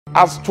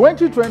As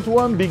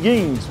 2021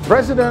 begins,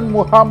 President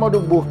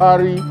Muhammadu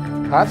Buhari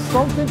has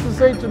something to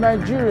say to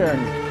Nigerians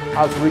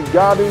as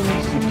regarding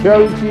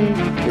security,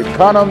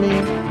 economy,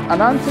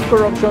 and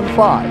anti-corruption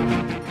fight.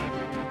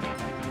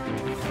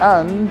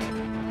 And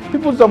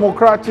People's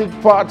Democratic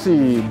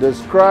Party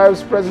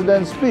describes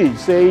President's speech,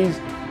 says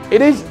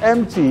it is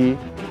empty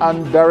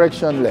and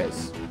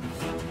directionless.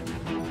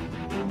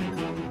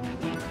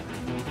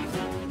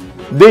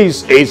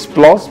 This is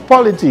Plus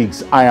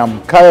Politics. I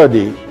am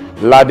Kayode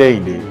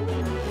Ladeide.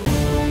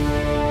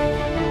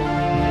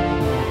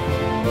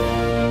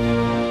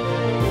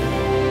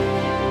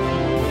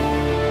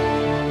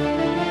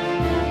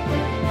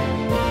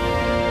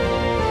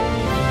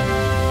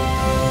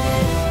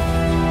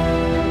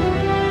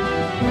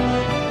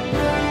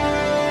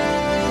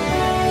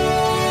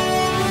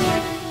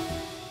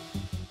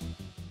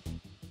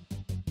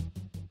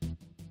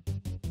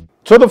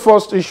 So the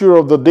first issue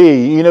of the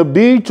day, in a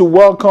bid to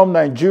welcome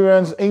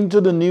Nigerians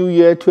into the new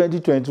year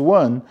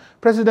 2021,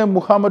 President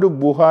Muhammadu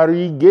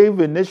Buhari gave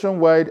a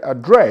nationwide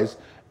address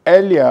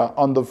earlier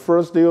on the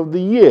first day of the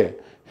year.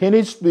 In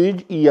his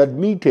speech, he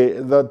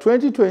admitted that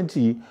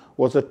 2020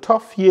 was a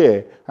tough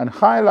year and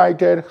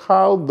highlighted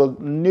how the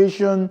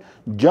nation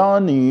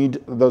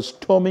journeyed the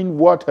stormy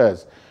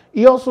waters.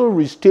 He also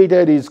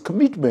restated his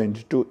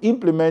commitment to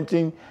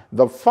implementing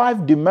the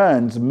 5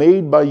 demands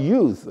made by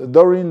youth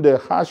during the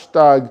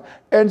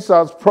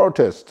 #EndSARS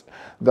protest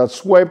that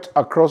swept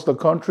across the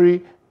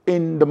country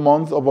in the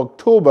month of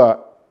October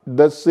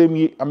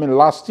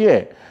last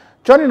year.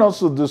 Joining us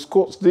to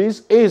discuss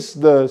this is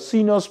the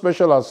Senior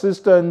Special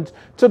Assistant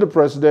to the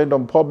President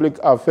on Public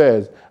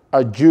Affairs,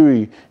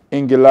 Ajuri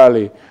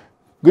Ngelale.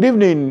 Good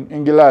evening,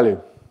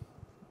 Ngelale.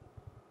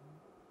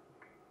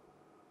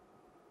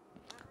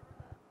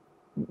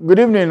 Good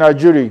evening,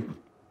 Ajuri.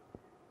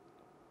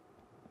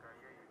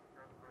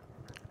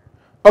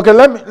 Okay,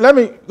 let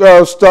me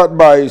start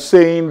by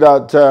saying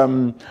that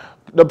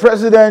the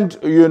president,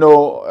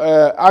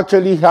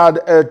 actually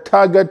had a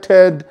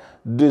targeted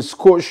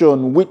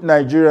discussion with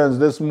Nigerians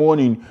this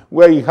morning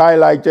where he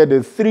highlighted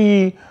the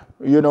 3,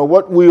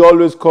 what we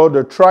always call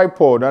the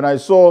tripod, and I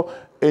saw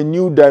a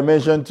new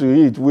dimension to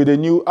it with a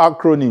new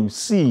acronym,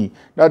 C,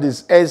 that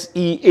is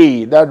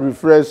SEA, that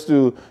refers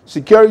to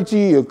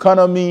security,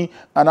 economy,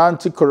 and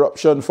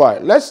anti-corruption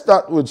fight. Let's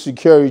start with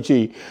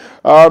security.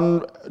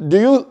 Do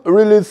you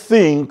really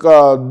think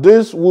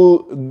this will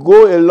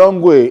go a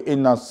long way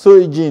in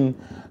assuaging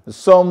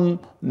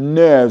some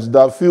nerves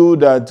that feel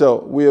that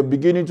we are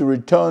beginning to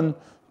return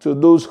to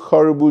those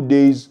horrible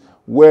days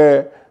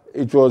where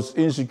it was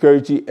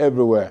insecurity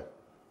everywhere?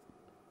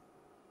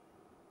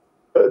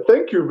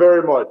 Thank you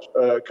very much,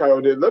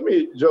 Kayode. Let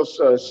me just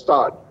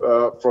start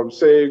from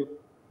saying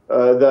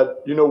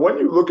that, when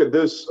you look at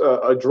this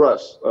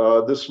address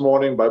this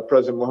morning by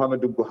President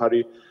Muhammadu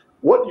Buhari,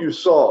 what you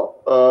saw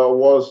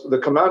was the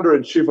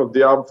Commander-in-Chief of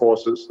the Armed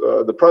Forces,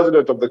 the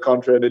President of the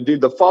country, and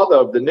indeed the father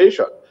of the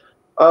nation,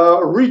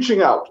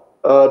 reaching out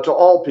to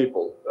all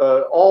people,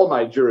 all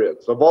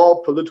Nigerians, of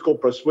all political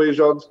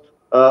persuasions,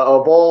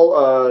 of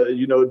all,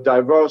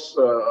 diverse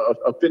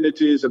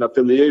affinities and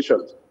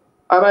affiliations.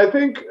 And I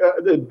think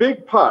the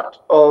big part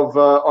of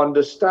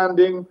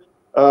understanding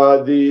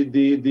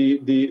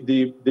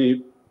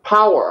the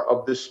power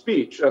of the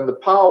speech and the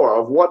power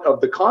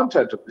of the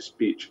content of the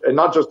speech, and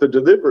not just the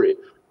delivery,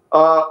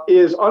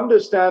 is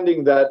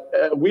understanding that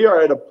we are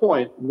at a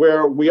point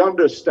where we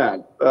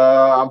understand.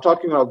 I'm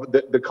talking about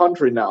the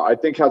country now. I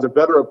think has a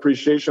better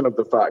appreciation of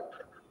the fact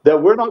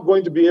that we're not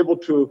going to be able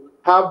to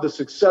have the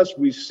success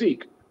we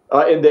seek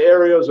in the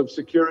areas of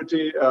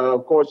security,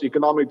 of course,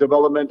 economic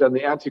development, and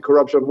the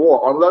anti-corruption war,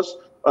 unless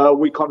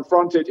we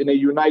confront it in a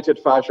united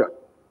fashion.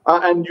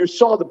 And you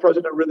saw the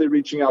president really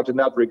reaching out in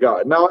that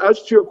regard. Now,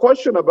 as to your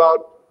question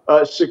about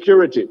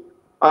security,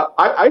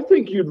 I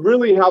think you'd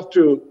really have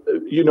to,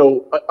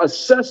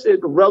 assess it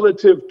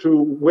relative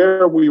to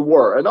where we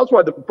were. And that's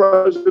why the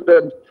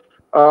president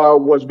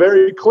was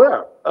very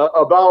clear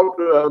about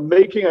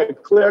making a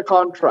clear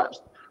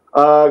contrast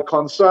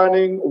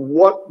concerning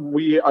what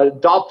we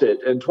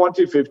adopted in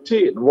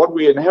 2015, what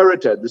we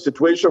inherited, the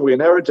situation we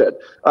inherited,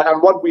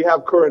 and what we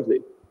have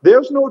currently.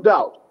 There's no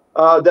doubt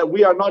that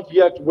we are not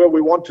yet where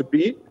we want to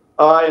be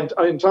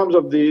in terms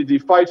of the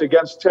fight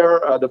against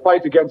terror, the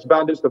fight against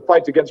bandits, the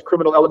fight against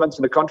criminal elements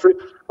in the country.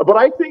 But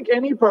I think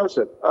any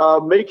person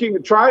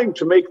trying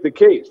to make the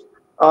case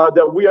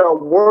that we are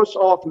worse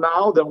off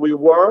now than we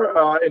were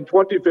in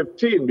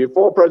 2015,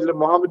 before President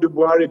Muhammadu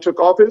Buhari took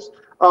office,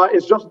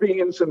 is just being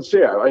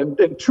insincere in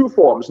 2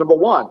 forms. Number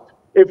one,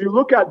 if you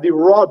look at the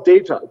raw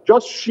data,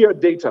 just sheer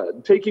data,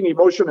 taking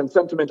emotion and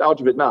sentiment out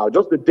of it now,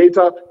 just the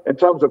data in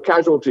terms of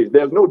casualties,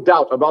 there's no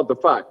doubt about the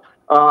fact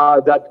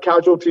that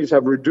casualties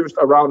have reduced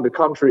around the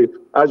country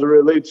as it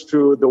relates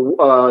to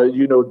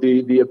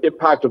the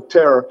impact of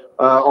terror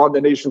on the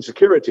nation's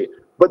security.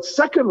 But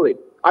secondly,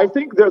 I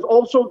think there's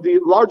also the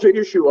larger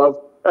issue of,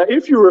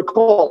 if you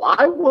recall,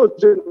 I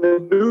was in the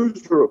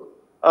newsroom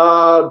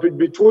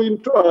between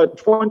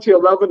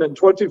 2011 and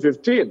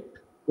 2015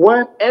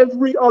 when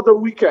every other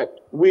weekend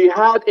we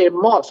had a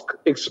mosque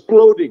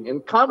exploding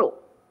in Kano.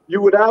 You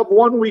would have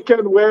one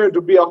weekend where it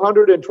would be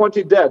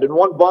 120 dead in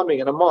one bombing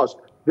in a mosque.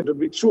 It would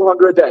be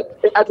 200 dead.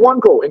 At one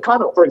go, in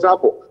Kano, for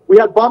example, we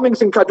had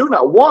bombings in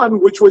Kaduna, one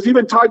which was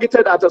even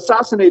targeted at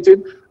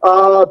assassinating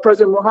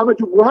President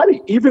Muhammadu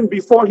Buhari, even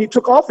before he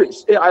took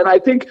office. And I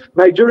think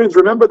Nigerians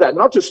remember that,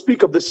 not to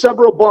speak of the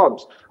several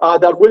bombs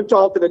that went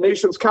off in the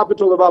nation's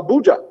capital of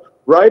Abuja,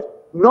 right?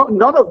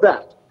 None of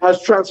that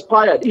has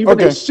transpired, even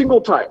a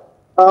single time.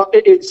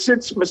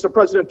 Since Mr.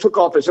 President took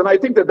office, and I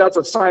think that that's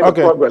a sign of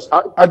progress.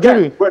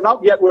 Again, we're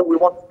not yet where we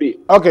want to be.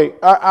 Okay,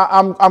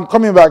 I'm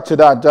coming back to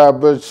that,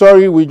 but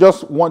sorry, we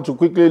just want to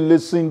quickly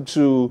listen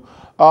to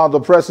the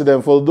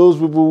president. For those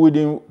people who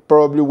didn't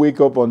probably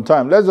wake up on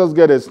time, let's just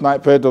get a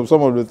snippet of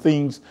some of the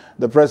things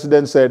the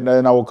president said, and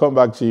then I will come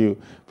back to you.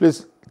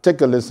 Please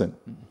take a listen.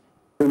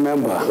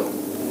 Remember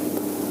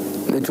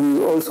that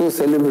we also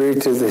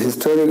celebrated the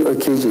historic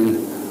occasion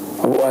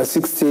of our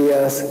 60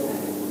 years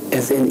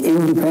as an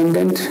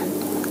independent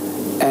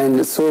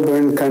and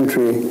sovereign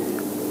country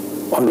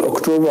on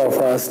October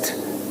 1st,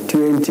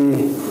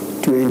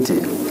 2020.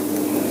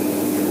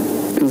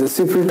 In the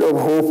spirit of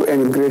hope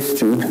and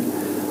gratitude,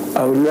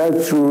 I would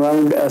like to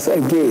remind us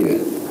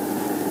again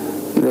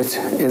that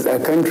as a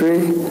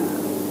country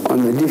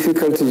on the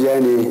difficult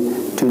journey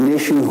to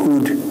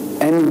nationhood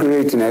and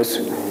greatness,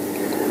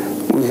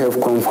 we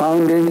have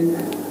confounded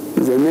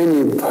the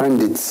many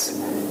pundits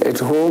at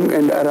home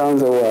and around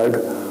the world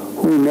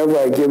who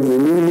never gave the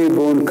newly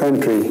born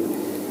country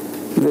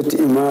that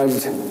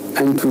emerged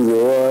onto the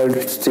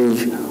world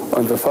stage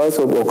on the 1st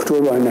of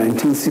October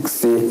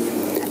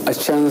 1960 a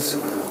chance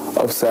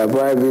of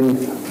surviving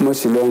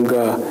much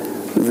longer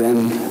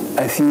than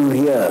a few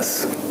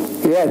years.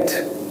 Yet,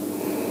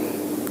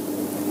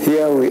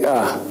 here we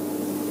are,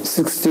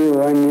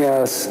 61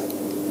 years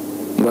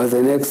by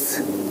the next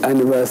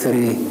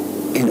anniversary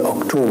in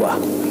October.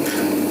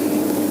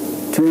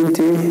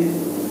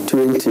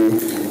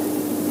 2020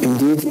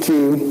 indeed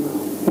came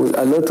with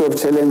a lot of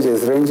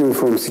challenges ranging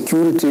from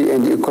security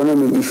and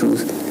economic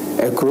issues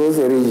across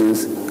the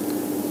regions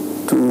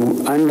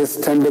to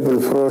understandable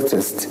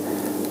protests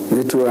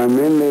that were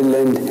mainly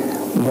led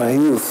by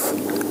youth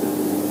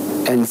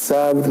and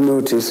served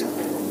notice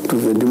to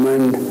the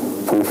demand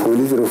for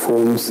police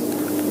reforms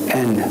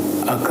and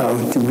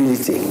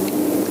accountability.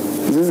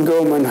 This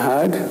government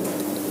heard,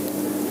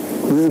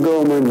 this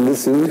government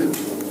listened,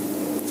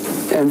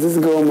 and this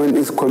government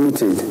is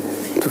committed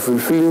to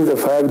fulfilling the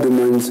 5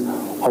 demands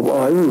of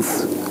our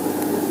youth,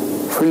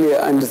 fully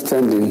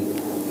understanding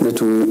that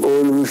we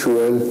all wish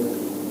well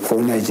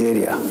for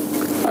Nigeria.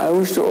 I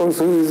wish to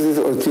also use this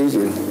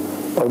occasion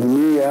of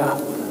New Year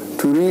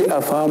to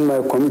reaffirm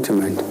my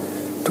commitment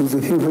to the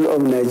people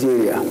of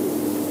Nigeria.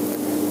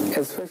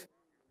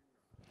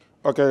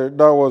 Okay,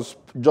 that was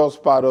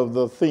just part of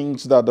the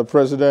things that the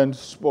president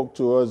spoke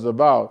to us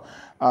about.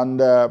 And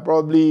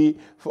probably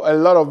for a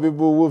lot of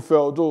people who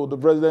felt, oh, the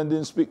president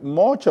didn't speak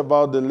much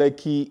about the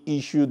Lekki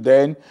issue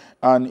then,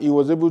 and he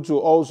was able to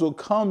also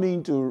come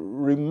in to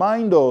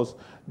remind us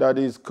that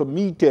he's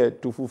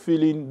committed to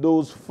fulfilling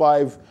those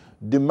 5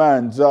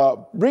 demands.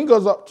 Bring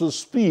us up to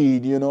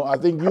speed. You know, I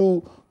think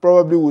you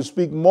probably will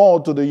speak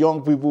more to the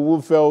young people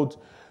who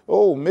felt,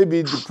 oh,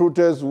 maybe the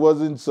protest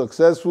wasn't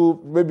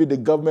successful, maybe the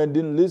government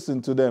didn't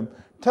listen to them.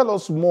 Tell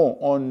us more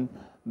on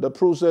the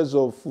process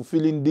of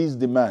fulfilling these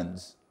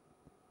demands.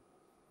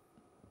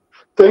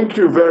 Thank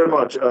you very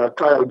much,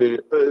 Kayode.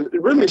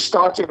 Really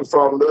starting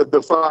from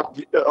the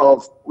fact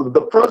of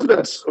the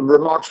president's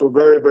remarks were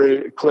very,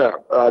 very clear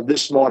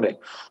this morning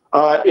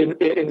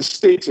in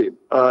stating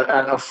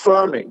and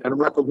affirming and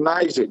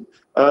recognizing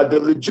the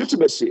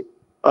legitimacy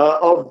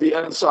of the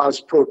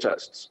NSAS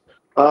protests,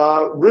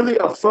 really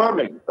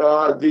affirming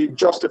the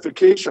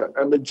justification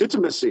and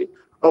legitimacy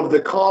of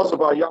the cause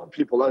of our young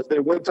people as they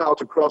went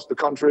out across the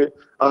country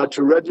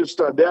to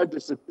register their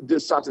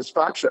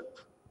dissatisfaction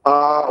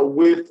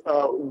with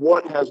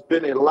what has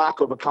been a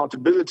lack of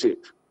accountability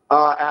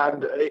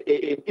and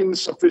an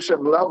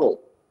insufficient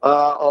level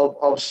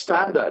of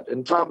standard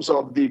in terms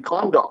of the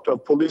conduct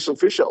of police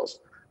officials.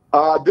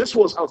 This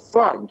was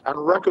affirmed and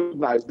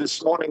recognized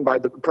this morning by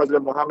the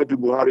President Muhammadu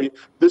Buhari,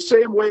 the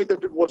same way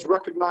that it was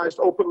recognized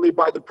openly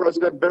by the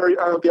president very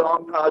early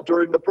on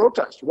during the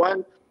protest,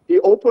 when he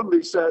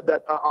openly said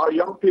that our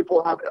young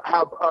people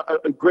have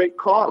a great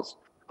cause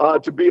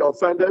to be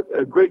offended,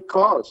 a great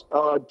cause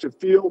to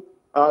feel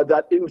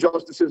that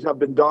injustices have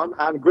been done,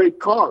 and great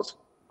cause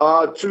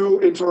to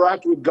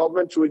interact with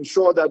government to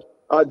ensure that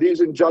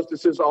these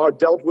injustices are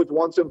dealt with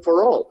once and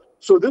for all.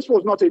 So this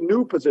was not a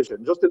new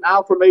position, just an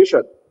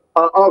affirmation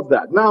of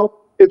that. Now,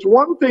 it's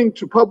one thing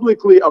to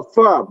publicly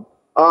affirm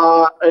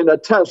and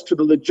attest to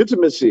the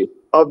legitimacy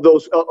of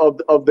those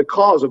of the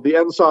cause of the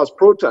NSAS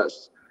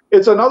protests.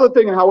 It's another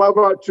thing,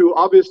 however, to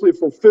obviously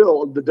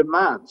fulfill the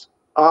demands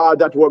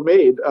that were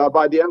made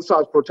by the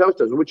NSAS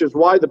protesters, which is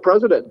why the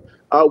president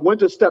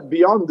went a step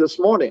beyond this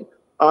morning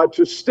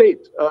to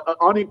state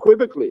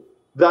unequivocally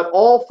that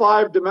all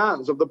 5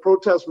 demands of the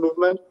protest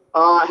movement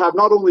have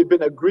not only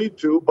been agreed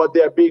to, but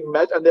they're being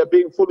met and they're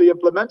being fully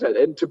implemented.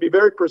 And to be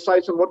very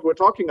precise in what we're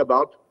talking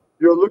about,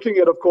 you're looking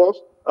at, of course,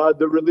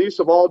 the release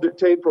of all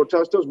detained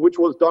protesters, which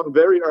was done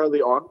very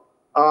early on.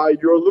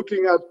 You're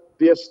looking at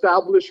the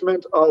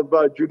establishment of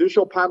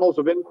judicial panels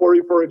of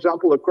inquiry, for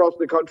example, across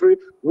the country,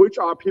 which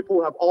our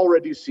people have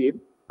already seen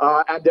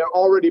and they're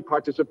already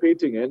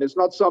participating in. It's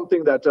not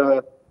something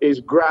that is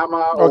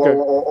grammar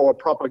or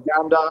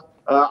propaganda.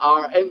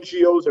 Our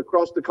NGOs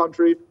across the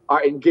country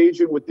are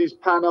engaging with these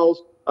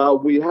panels.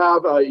 We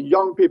have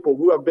young people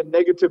who have been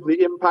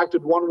negatively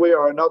impacted one way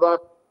or another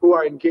who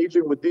are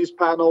engaging with these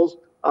panels,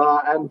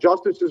 and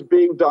justice is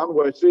being done.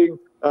 We're seeing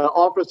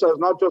officers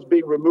not just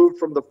being removed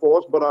from the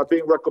force, but are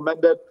being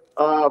recommended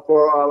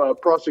for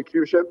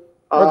prosecution.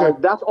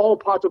 That's all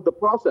part of the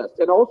process.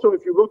 And also,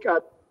 if you look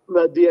at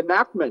the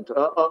enactment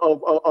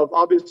of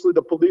obviously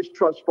the Police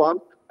Trust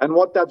Fund and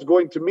what that's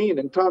going to mean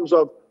in terms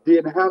of the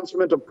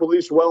enhancement of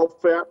police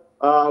welfare,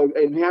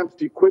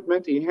 enhanced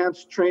equipment,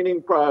 enhanced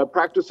training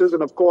practices,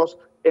 and of course,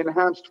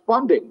 enhanced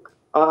funding.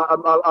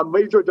 A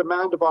major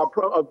demand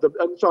of the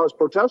NSAR's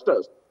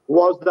protesters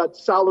was that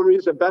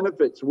salaries and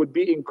benefits would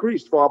be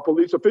increased for our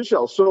police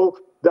officials so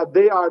that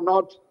they are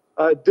not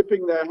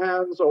dipping their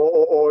hands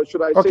or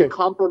should I say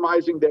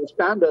compromising their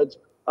standards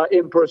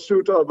in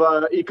pursuit of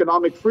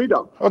economic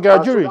freedom. Okay,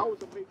 Ajuri.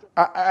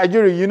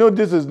 Ajuri, you know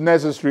this is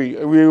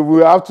necessary.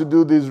 We have to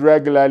do this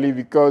regularly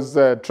because,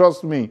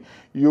 trust me,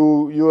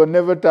 you are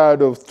never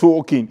tired of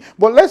talking.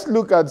 But let's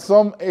look at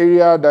some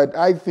area that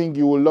I think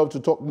you would love to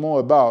talk more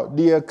about,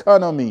 the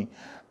economy.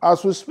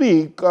 As we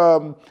speak,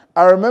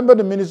 I remember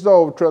the Minister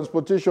of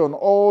Transportation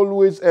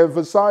always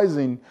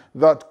emphasizing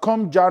that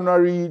come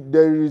January,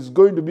 there is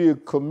going to be a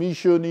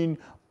commissioning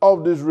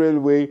of this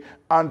railway.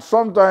 And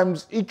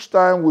sometimes each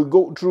time we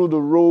go through the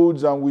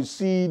roads and we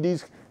see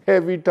these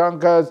heavy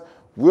tankers,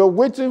 we're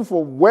waiting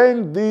for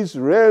when this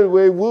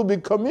railway will be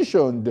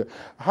commissioned.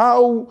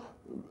 How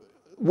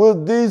will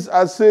this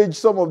assuage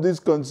some of these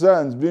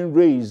concerns being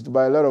raised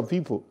by a lot of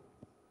people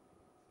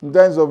in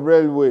terms of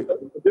railway?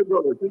 Dear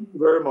brother, thank you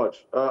very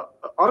much.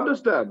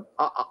 Understand,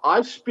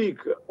 I speak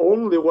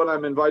only when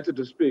I'm invited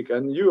to speak,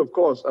 and you, of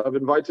course, have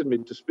invited me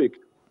to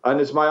speak,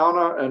 and it's my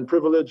honor and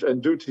privilege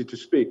and duty to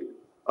speak.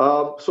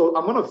 So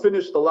I'm going to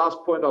finish the last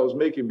point I was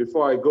making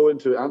before I go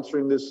into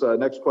answering this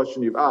next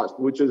question you've asked,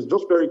 which is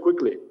just very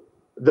quickly.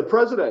 The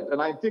president,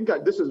 and I think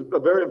this is a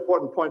very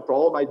important point for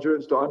all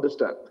Nigerians to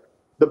understand,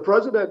 the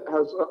president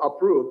has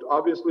approved,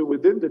 obviously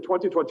within the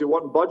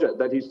 2021 budget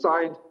that he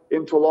signed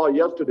into law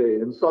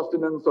yesterday in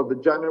sustenance of the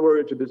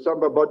January to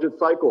December budget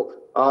cycle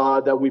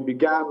that we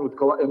began with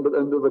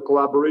under the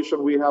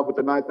collaboration we have with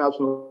the Ninth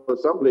National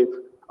Assembly,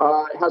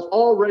 has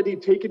already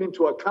taken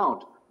into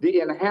account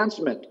the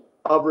enhancement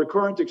of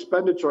recurrent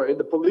expenditure in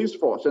the police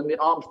force and the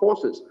armed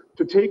forces,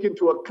 to take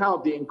into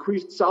account the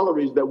increased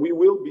salaries that we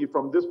will be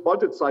from this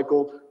budget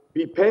cycle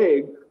be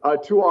paying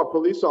to our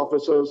police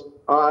officers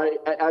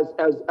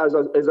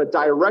as a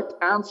direct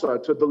answer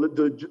to the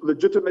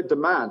legitimate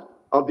demand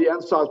of the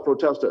NSAR's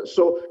protesters.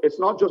 So it's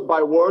not just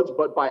by words,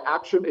 but by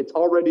action. It's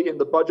already in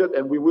the budget,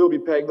 and we will be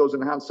paying those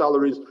enhanced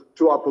salaries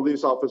to our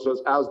police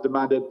officers as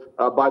demanded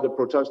by the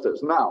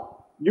protesters. Now,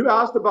 you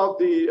asked about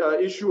the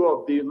issue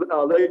of the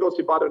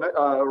Lagos-Ibadan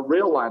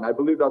rail line. I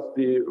believe that's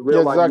the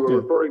rail line you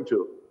were referring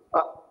to.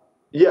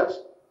 Yes.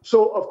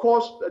 So, of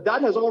course,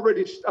 that has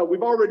already,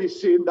 we've already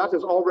seen, that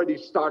has already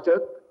started.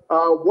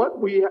 What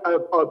we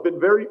have been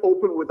very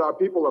open with our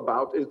people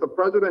about is the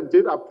president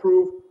did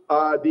approve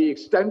the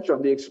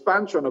extension, the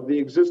expansion of the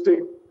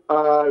existing,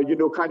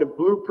 kind of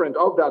blueprint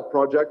of that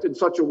project in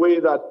such a way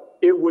that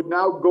it would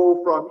now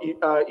go from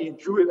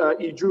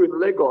Iju in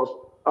Lagos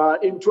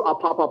into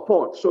Apapa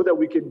Port, so that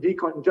we can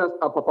decongest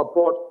Apapa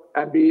Port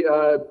and be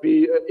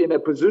in a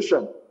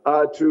position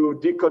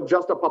to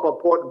decongest Apapa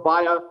Port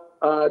via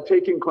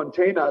taking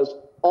containers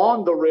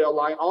on the rail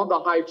line, on the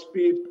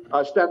high-speed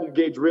standard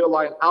gauge rail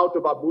line out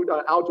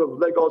of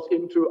Lagos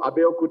into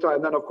Abeokuta,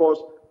 and then of course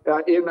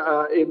in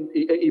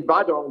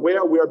Ibadan,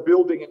 where we are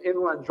building an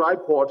inland dry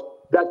port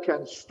that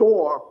can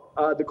store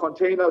the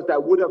containers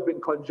that would have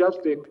been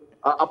congesting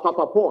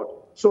Apapa Port.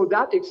 So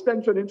that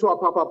extension into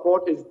Apapa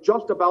Port is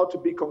just about to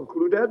be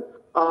concluded.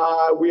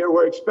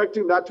 We're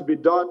expecting that to be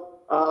done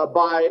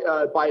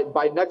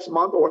by next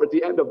month or at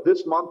the end of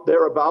this month,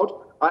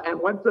 thereabout.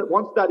 And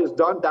once that is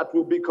done, that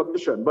will be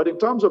commissioned. But in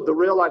terms of the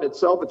rail line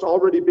itself, it's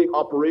already being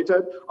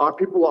operated. Our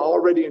people are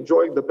already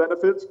enjoying the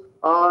benefits.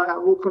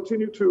 And we'll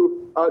continue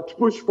to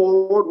push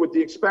forward with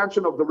the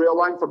expansion of the rail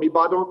line from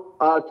Ibadan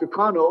to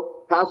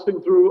Kano,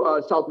 passing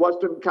through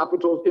southwestern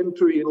capitals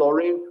into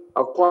Ilorin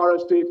of Kwara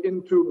State,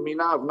 into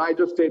Mina of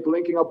Niger State,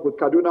 linking up with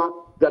Kaduna,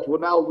 that will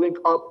now link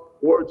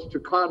upwards to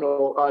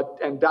Kano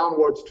and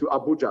downwards to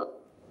Abuja.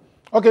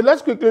 Okay,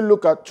 let's quickly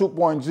look at 2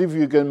 points, if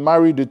you can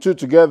marry the two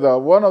together.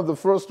 One of the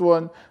first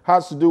one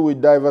has to do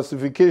with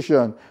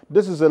diversification.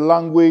 This is a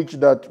language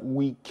that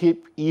we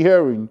keep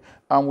hearing,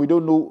 and we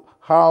don't know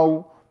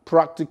how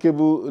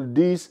practicable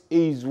this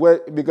is,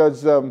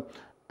 because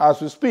as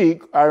we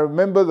speak, I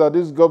remember that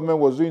this government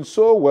was doing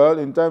so well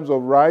in terms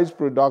of rice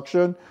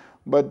production.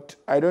 But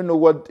I don't know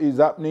what is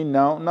happening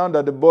now. Now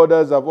that the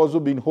borders have also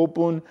been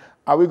opened,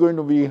 are we going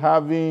to be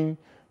having,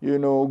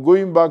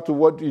 going back to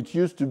what it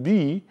used to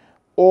be?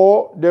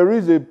 Or there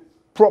is a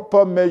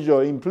proper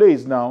measure in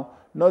place now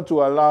not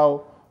to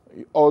allow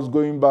us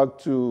going back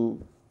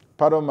to,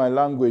 pardon my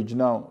language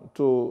now,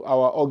 to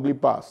our ugly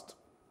past?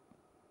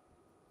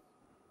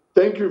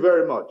 Thank you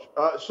very much.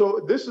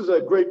 So this is a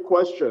great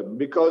question,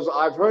 because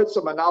I've heard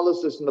some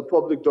analysis in the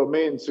public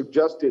domain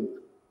suggesting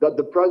that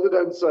the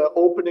president's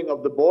opening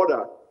of the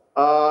border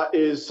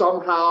is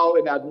somehow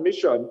an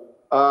admission.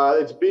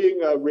 It's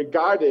being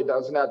regarded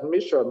as an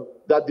admission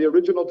that the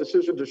original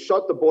decision to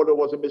shut the border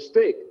was a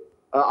mistake.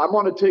 I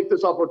want to take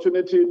this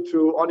opportunity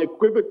to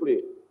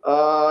unequivocally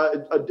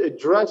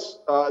address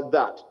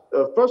that.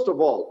 First of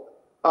all,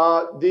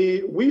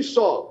 we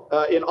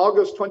saw in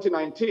August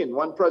 2019,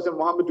 when President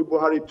Muhammadu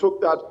Buhari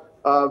took that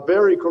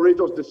very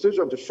courageous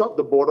decision to shut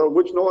the border,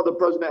 which no other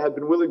president had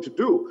been willing to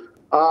do,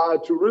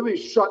 to really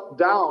shut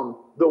down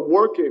the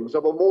workings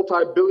of a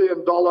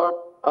multi-billion-dollar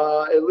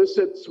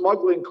illicit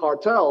smuggling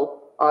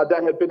cartel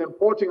that had been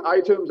importing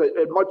items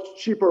at much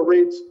cheaper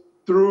rates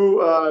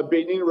through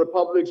Benin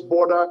Republic's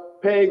border,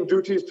 paying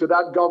duties to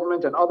that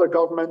government and other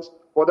governments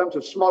for them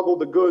to smuggle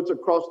the goods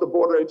across the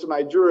border into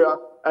Nigeria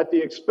at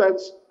the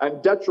expense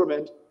and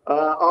detriment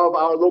of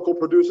our local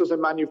producers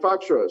and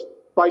manufacturers.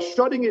 By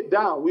shutting it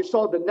down, we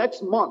saw the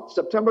next month,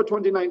 September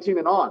 2019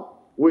 and on,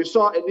 we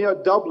saw a near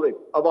doubling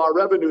of our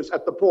revenues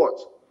at the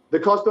ports. The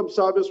Customs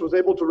Service was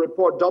able to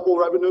report double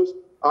revenues.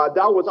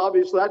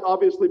 That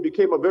obviously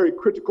became a very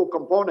critical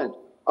component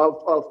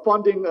of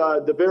funding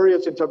the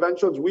various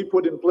interventions we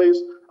put in place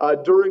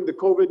during the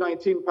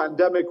COVID-19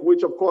 pandemic,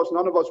 which of course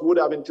none of us would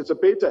have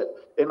anticipated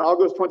in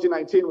August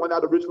 2019 when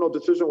that original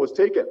decision was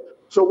taken.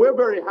 So we're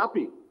very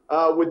happy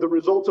with the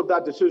results of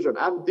that decision.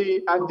 And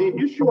the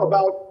issue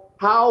about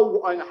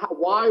how and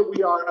why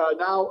we are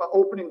now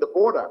opening the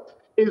border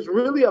is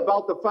really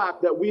about the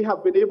fact that we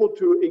have been able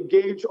to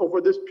engage over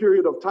this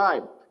period of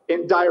time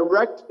in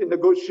direct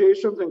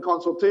negotiations and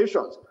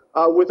consultations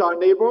with our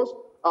neighbors.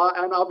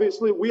 And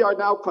obviously, we are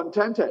now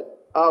contented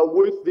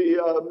with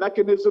the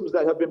mechanisms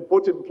that have been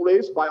put in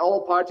place by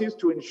all parties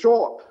to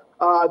ensure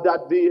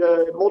that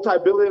the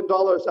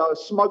multi-billion-dollar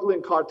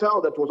smuggling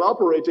cartel that was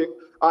operating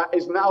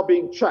is now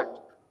being checked.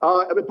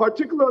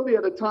 Particularly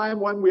at a time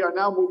when we are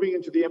now moving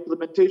into the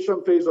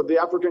implementation phase of the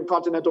African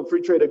Continental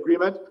Free Trade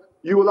Agreement,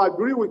 you will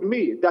agree with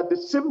me that the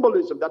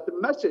symbolism, that the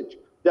message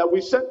that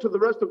we sent to the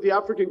rest of the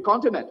African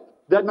continent,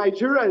 that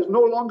Nigeria is no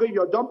longer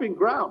your dumping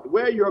ground,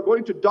 where you're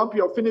going to dump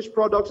your finished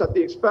products at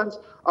the expense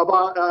of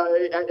our,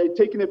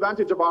 taking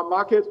advantage of our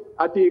market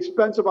at the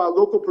expense of our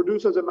local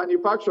producers and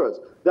manufacturers,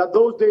 that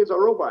those days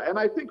are over. And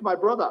I think, my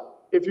brother,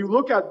 if you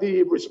look at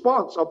the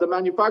response of the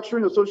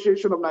Manufacturing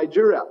Association of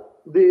Nigeria,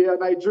 the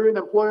Nigerian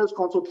Employers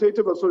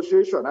Consultative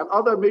Association, and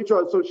other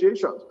major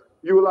associations,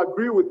 you will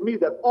agree with me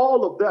that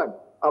all of them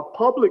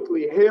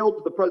publicly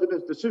hailed the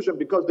president's decision,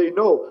 because they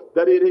know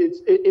that it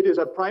is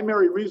a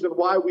primary reason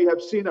why we have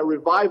seen a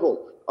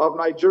revival of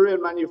Nigerian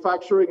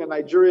manufacturing and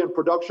Nigerian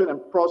production and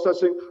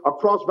processing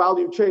across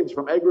value chains,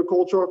 from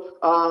agriculture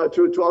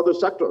to other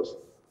sectors.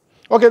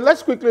 Okay,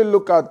 let's quickly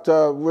look at,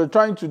 we're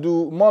trying to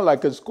do more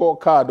like a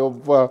scorecard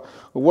of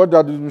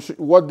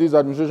what this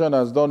administration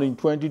has done in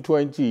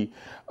 2020.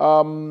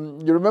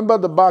 You remember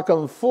the back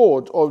and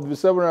forth of the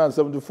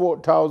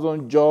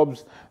 774,000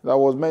 jobs that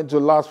was meant to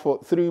last for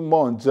 3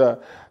 months. At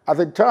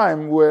the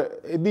time, we're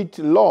a bit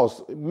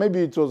lost. Maybe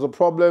it was a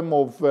problem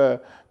of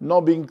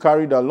not being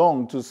carried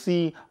along to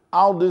see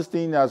how this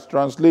thing has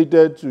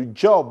translated to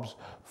jobs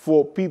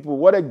for people.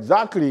 What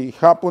exactly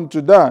happened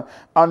to that?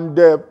 And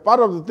part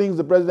of the things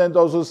the president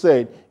also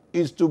said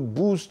is to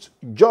boost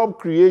job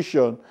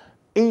creation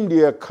in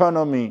the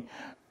economy.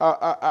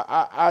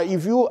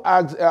 If you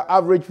ask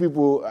average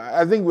people,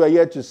 I think we are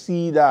yet to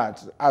see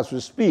that as we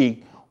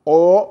speak,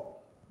 or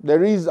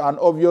there is an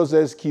obvious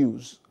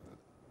excuse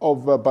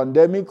of a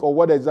pandemic, or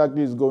what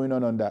exactly is going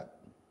on that?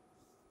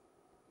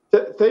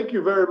 Thank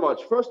you very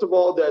much. First of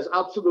all, there's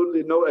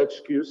absolutely no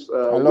excuse. We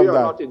are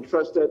not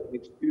interested in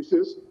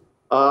excuses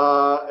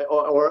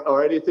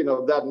or anything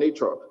of that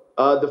nature.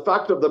 The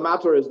fact of the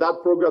matter is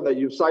that program that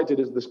you cited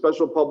is the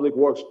Special Public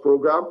Works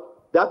Program.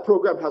 That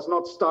program has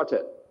not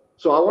started.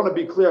 So I want to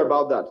be clear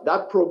about that.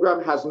 That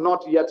program has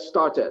not yet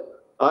started.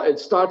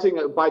 It's starting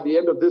by the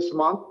end of this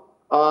month.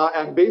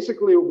 And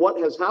basically what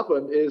has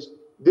happened is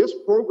this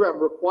program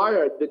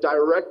required the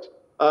direct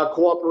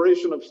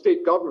cooperation of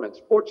state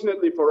governments.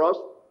 Fortunately for us,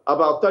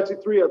 about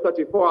 33 or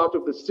 34 out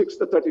of the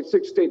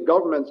 36 state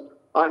governments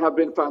have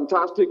been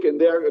fantastic in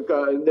their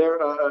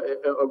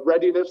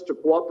readiness to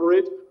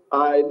cooperate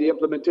in the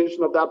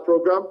implementation of that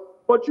program.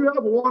 But you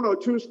have 1 or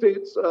 2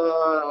 states,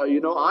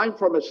 I'm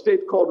from a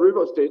state called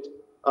River State,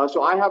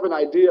 so I have an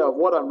idea of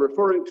what I'm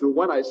referring to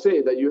when I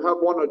say that you have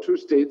 1 or 2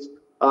 states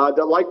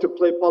that like to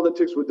play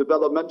politics with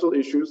developmental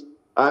issues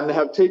and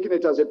have taken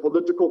it as a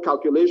political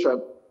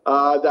calculation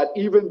that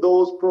even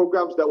those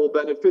programs that will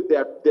benefit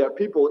their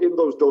people in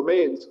those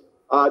domains,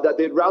 that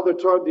they'd rather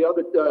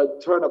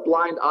turn a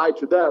blind eye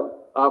to them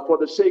for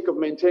the sake of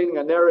maintaining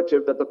a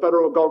narrative that the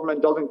federal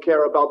government doesn't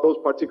care about those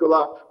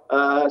particular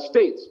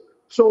states.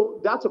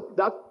 So that's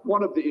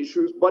one of the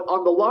issues. But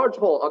on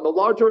the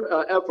larger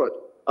effort,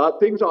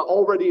 things are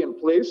already in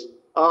place.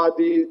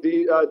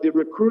 The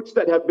recruits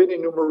that have been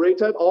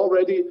enumerated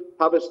already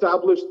have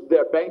established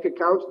their bank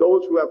accounts.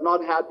 Those who have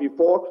not had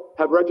before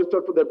have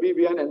registered for their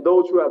BVN, and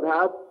those who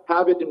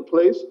have it in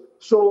place.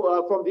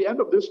 So from the end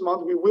of this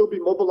month, we will be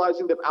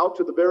mobilizing them out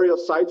to the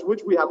various sites,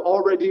 which we have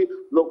already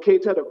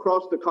located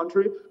across the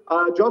country.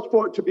 Just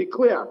to be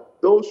clear,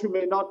 those who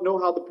may not know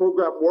how the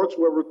program works,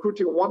 we're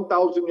recruiting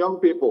 1,000 young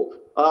people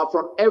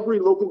from every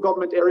local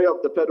government area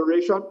of the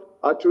Federation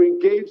to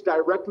engage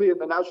directly in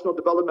the national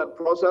development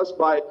process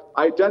by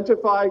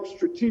identifying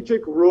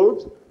strategic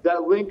roads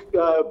that link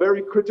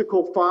very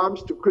critical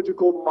farms to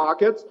critical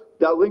markets,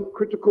 that link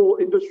critical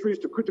industries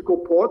to critical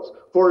ports,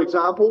 for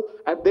example,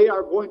 and they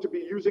are going to be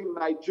using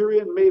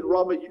Nigerian-made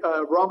raw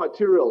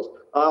materials,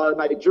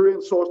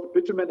 Nigerian-sourced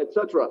bitumen,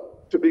 etc.,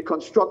 to be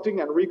constructing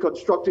and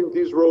reconstructing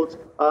these roads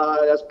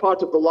as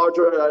part of the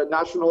larger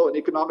national and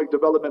economic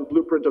development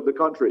blueprint of the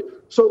country.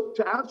 So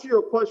to answer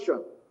your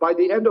question, by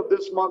the end of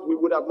this month, we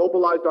would have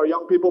mobilized our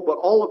young people, but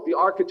all of the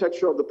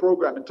architecture of the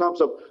program in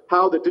terms of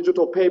how the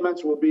digital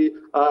payments will be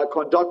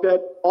conducted,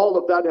 all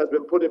of that has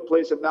been put in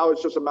place, and now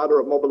it's just a matter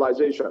of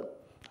mobilization.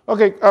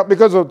 Okay,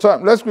 because of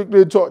time, let's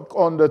quickly talk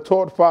on the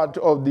third part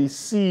of the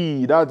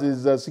C, that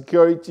is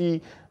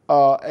security,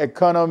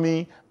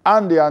 economy,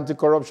 and the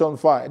anti-corruption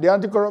fight. The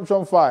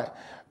anti-corruption fight,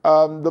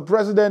 the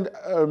president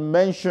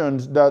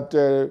mentioned that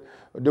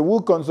they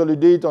will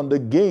consolidate on the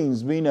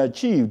gains being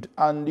achieved,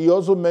 and he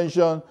also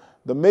mentioned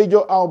the major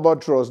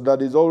albatross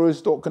that is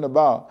always talking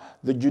about,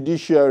 the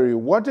judiciary.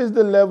 What is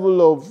the level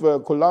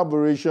of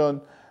collaboration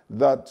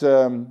that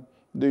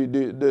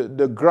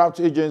the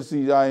graft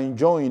agencies are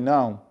enjoying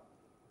now?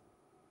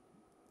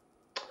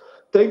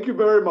 Thank you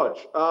very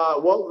much.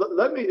 Well,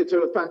 it's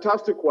a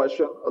fantastic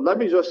question. Let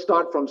me just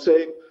start from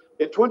saying,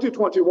 in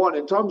 2021,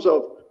 in terms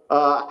of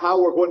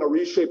how we're going to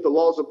reshape the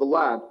laws of the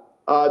land,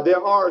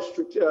 there are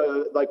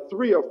like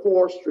 3 or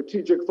 4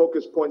 strategic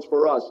focus points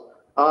for us,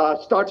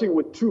 starting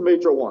with 2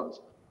 major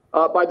ones.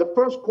 By the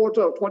first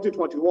quarter of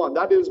 2021,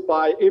 that is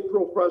by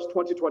April 1st,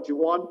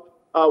 2021,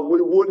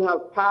 we would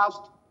have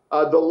passed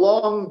the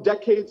long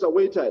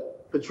decades-awaited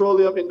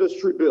petroleum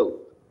industry bill.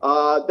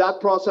 That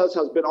process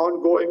has been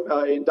ongoing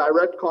in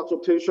direct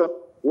consultation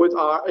with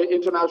our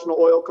international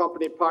oil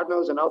company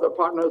partners and other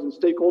partners and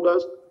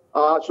stakeholders.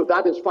 So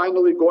that is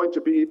finally going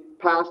to be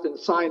passed and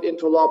signed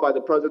into law by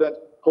the president,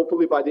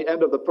 hopefully by the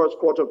end of the first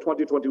quarter of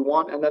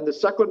 2021. And then the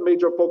second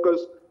major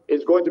focus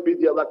is going to be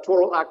the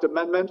Electoral Act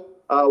Amendment,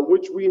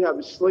 which we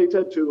have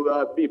slated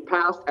to be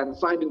passed and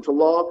signed into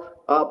law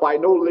by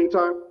no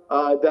later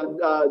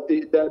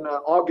than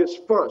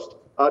August 1st,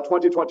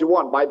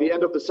 2021. By the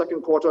end of the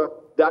second quarter,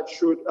 that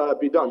should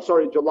be done.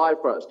 Sorry, July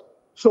 1st.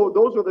 So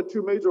those are the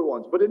 2 major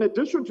ones. But in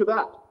addition to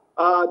that,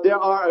 there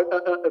are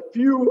a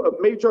few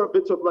major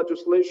bits of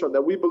legislation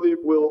that we believe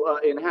will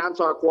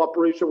enhance our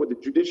cooperation with the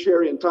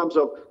judiciary in terms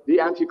of the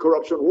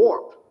anti-corruption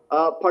war.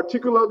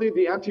 Particularly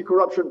the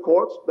anti-corruption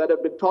courts that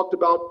have been talked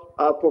about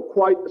for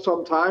quite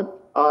some time.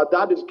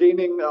 That is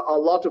gaining a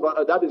lot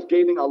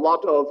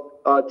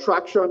of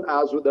traction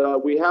as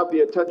we have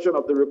the attention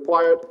of the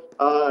required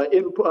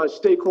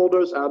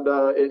stakeholders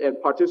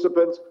and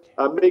participants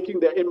making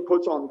their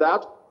inputs on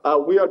that.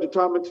 We are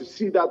determined to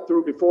see that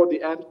through before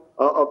the end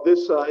of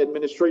this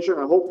administration,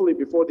 and hopefully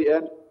before the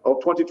end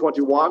of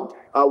 2021.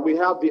 We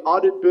have the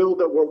audit bill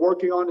that we're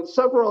working on and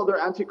several other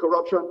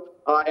anti-corruption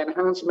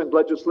enhancement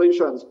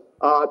legislations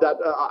that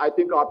I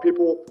think our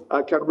people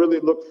can really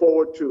look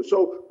forward to.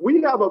 So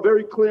we have a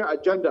very clear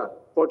agenda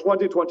for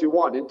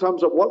 2021 in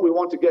terms of what we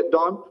want to get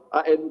done,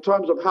 in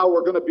terms of how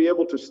we're going to be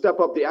able to step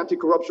up the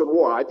anti-corruption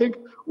war. I think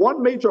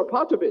one major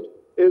part of it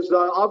is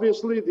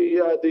obviously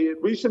the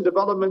recent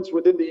developments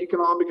within the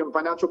Economic and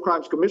Financial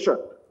Crimes Commission.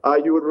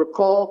 You would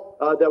recall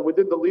that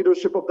within the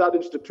leadership of that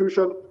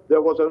institution,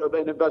 there was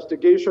an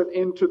investigation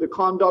into the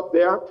conduct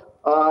there.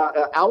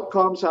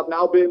 Outcomes have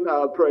now been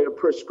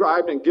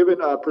prescribed and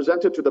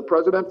presented to the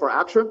president for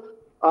action.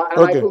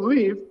 And I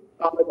believe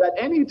that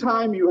any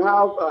time you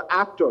have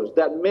actors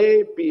that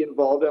may be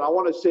involved, and I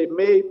want to say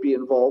may be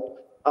involved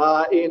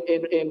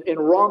in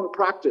wrong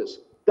practice,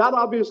 that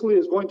obviously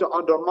is going to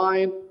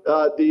undermine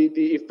the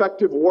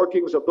effective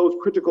workings of those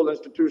critical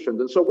institutions.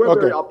 And so we're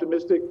very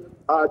optimistic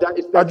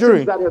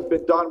that has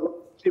been done. We'll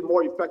see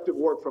more effective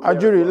work from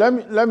Ajuri,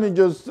 let me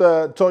just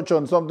touch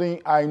on something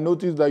I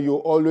noticed that you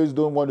always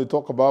don't want to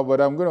talk about,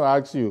 but I'm going to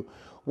ask you.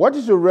 What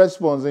is your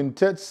response in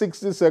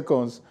 60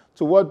 seconds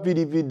to what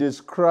PDP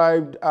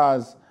described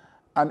as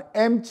an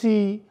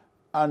empty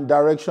and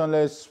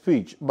directionless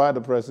speech by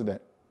the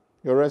president?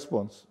 Your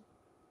response.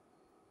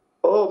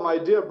 Oh, my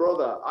dear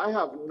brother, I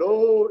have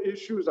no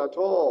issues at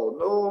all,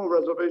 no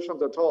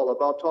reservations at all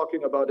about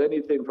talking about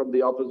anything from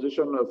the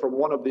opposition, from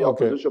one of the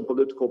opposition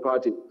political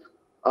party.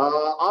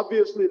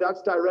 Obviously,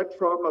 that's direct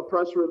from a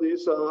press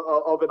release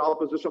of an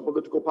opposition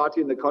political party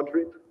in the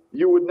country.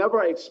 You would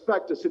never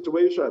expect a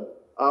situation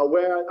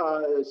where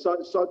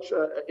such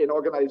an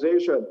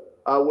organization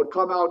would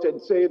come out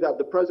and say that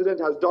the president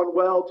has done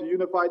well to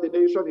unify the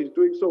nation. He's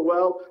doing so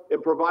well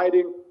in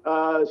providing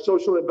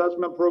social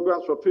investment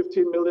programs for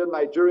 15 million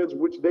Nigerians,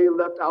 which they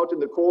left out in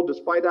the cold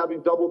despite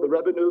having doubled the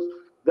revenues.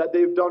 That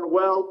they've done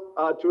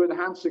well to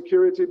enhance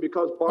security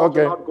because bombs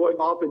are not going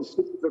off in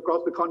cities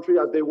across the country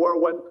as they were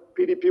when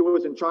PDP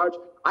was in charge.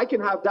 I can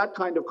have that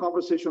kind of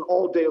conversation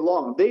all day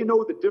long. They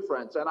know the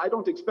difference, and I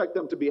don't expect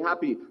them to be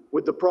happy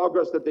with the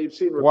progress that they've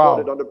seen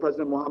recorded under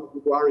President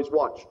Muhammadu Buhari's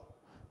watch.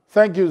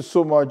 Thank you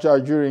so much,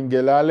 Ajuri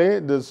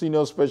Ngelale, the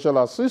Senior Special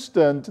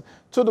Assistant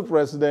to the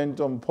President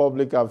on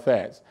Public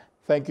Affairs.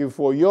 Thank you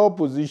for your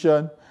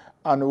position,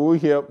 and we'll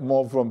hear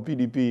more from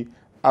PDP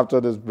after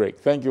this break.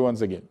 Thank you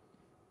once again.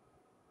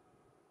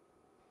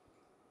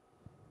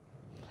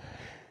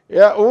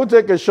 Yeah, we'll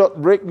take a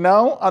short break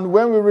now, and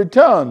when we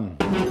return,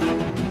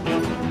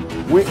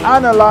 we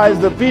analyze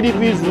the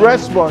PDP's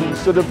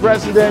response to the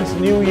President's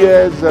New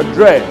Year's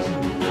address.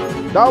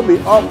 That'll be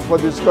up for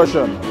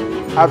discussion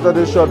after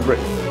this short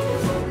break.